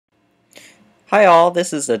Hi all,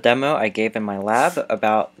 this is a demo I gave in my lab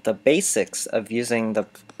about the basics of using the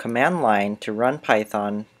command line to run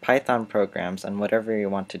Python programs, and whatever you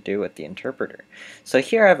want to do with the interpreter. So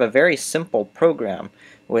here I have a very simple program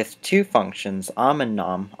with two functions, and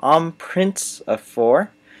nom. Prints a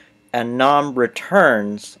 4 and nom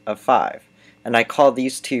returns a 5. And I call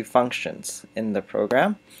these two functions in the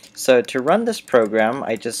program. So to run this program,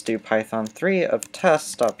 I just do Python 3 of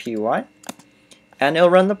test.py. And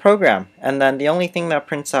it'll run the program. And then the only thing that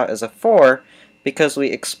prints out is a 4 because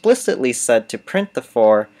we explicitly said to print the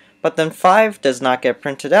 4, but then 5 does not get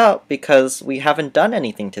printed out because we haven't done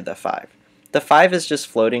anything to the 5. The 5 is just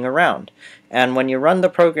floating around. And when you run the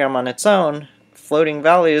program on its own, floating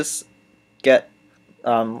values get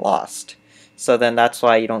lost. So then that's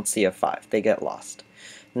why you don't see a 5. They get lost.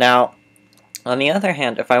 Now, on the other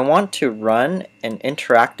hand, if I want to run an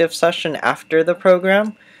interactive session after the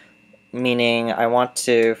program, meaning I want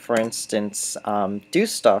to, for instance, do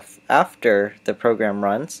stuff after the program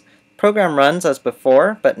runs. Program runs as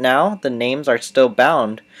before, but now the names are still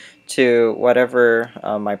bound to whatever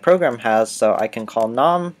my program has, so I can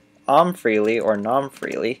call freely or nom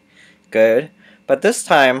freely. Good. But this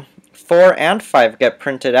time, 4 and 5 get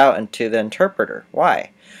printed out into the interpreter.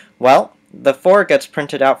 Why? Well, the 4 gets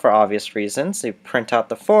printed out for obvious reasons. You print out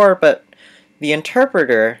the 4, but the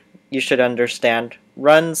interpreter, you should understand,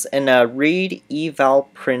 runs in a read eval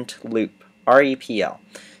print loop, REPL.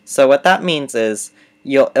 So what that means is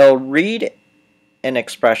it'll read an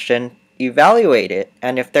expression, evaluate it,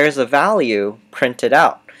 and if there's a value, print it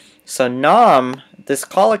out. So nom, this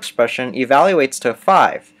call expression, evaluates to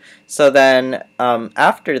 5. So then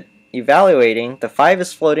after evaluating, the 5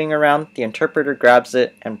 is floating around, the interpreter grabs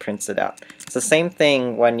it and prints it out. It's the same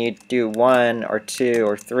thing when you do 1 or 2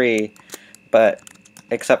 or 3, but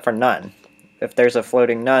except for none. If there's a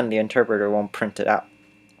floating none, the interpreter won't print it out.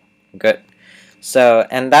 Good. So,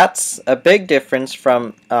 and that's a big difference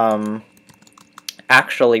from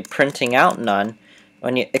actually printing out none.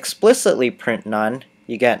 When you explicitly print none,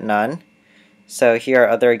 you get none. So here are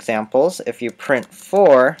other examples. If you print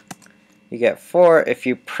 4, you get 4. If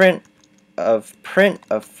you print of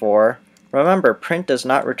 4, remember, print does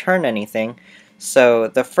not return anything. So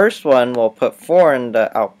the first one will put 4 in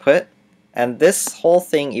the output, and this whole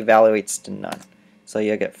thing evaluates to none. So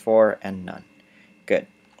you'll get 4 and none. Good.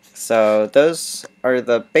 So those are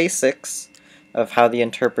the basics of how the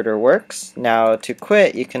interpreter works. Now to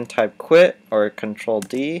quit, you can type quit or Control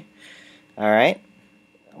D. Alright.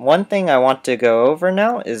 One thing I want to go over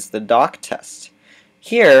now is the doctest.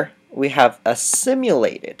 Here we have a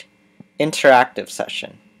simulated interactive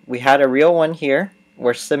session. We had a real one here.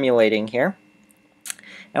 We're simulating here.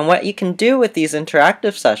 And what you can do with these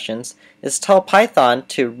interactive sessions is tell Python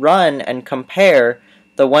to run and compare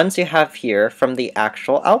the ones you have here from the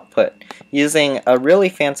actual output using a really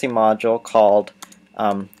fancy module called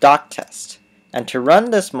doctest. And to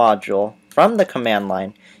run this module from the command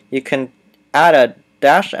line, you can add a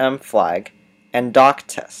 -m flag and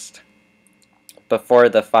doctest before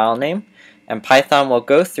the file name, and Python will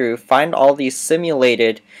go through, find all these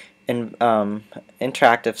simulated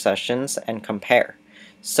interactive sessions and compare.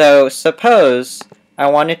 So suppose I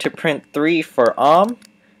wanted to print 3 for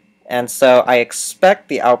and so I expect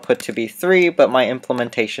the output to be 3, but my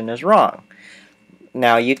implementation is wrong.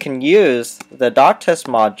 Now you can use the doctest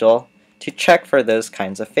module to check for those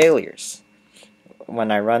kinds of failures.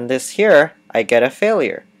 When I run this here, I get a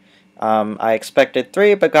failure. I expected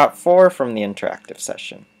 3, but got 4 from the interactive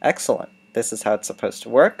session. Excellent. This is how it's supposed to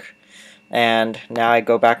work. And now I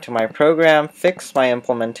go back to my program, fix my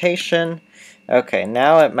implementation. Okay,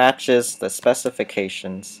 now it matches the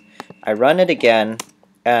specifications. I run it again,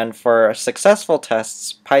 and for successful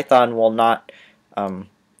tests, Python will not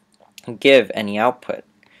give any output.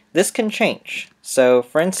 This can change. So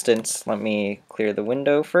for instance, let me clear the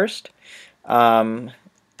window first.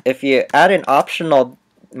 If you add an optional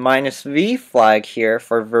 -v flag here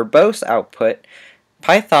for verbose output,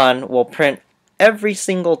 Python will print every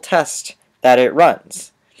single test that it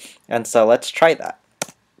runs. And so let's try that.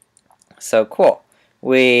 So cool.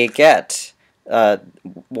 We get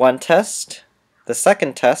one test, the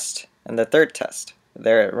second test, and the third test.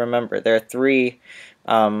 Remember, there are 3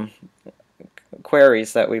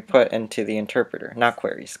 queries that we put into the interpreter. Not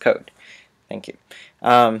queries, code. Thank you.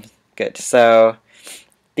 Good. So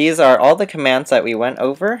these are all the commands that we went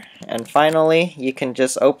over. And finally, you can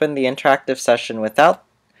just open the interactive session without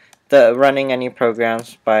running any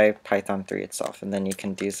programs by Python 3 itself. And then you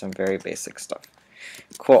can do some very basic stuff.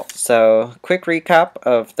 Cool. So quick recap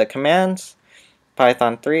of the commands.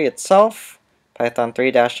 Python 3 itself, Python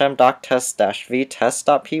 3-m doctest-v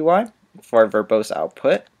test.py for verbose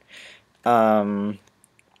output. Python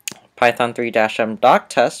 3-m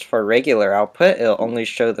doctest for regular output. It'll only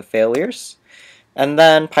show the failures. And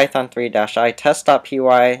then Python 3-i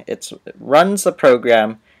test.py, it runs the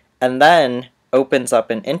program and then opens up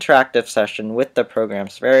an interactive session with the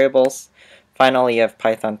program's variables. Finally, you have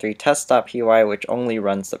Python 3 test.py, which only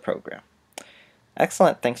runs the program.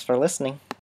 Excellent, thanks for listening.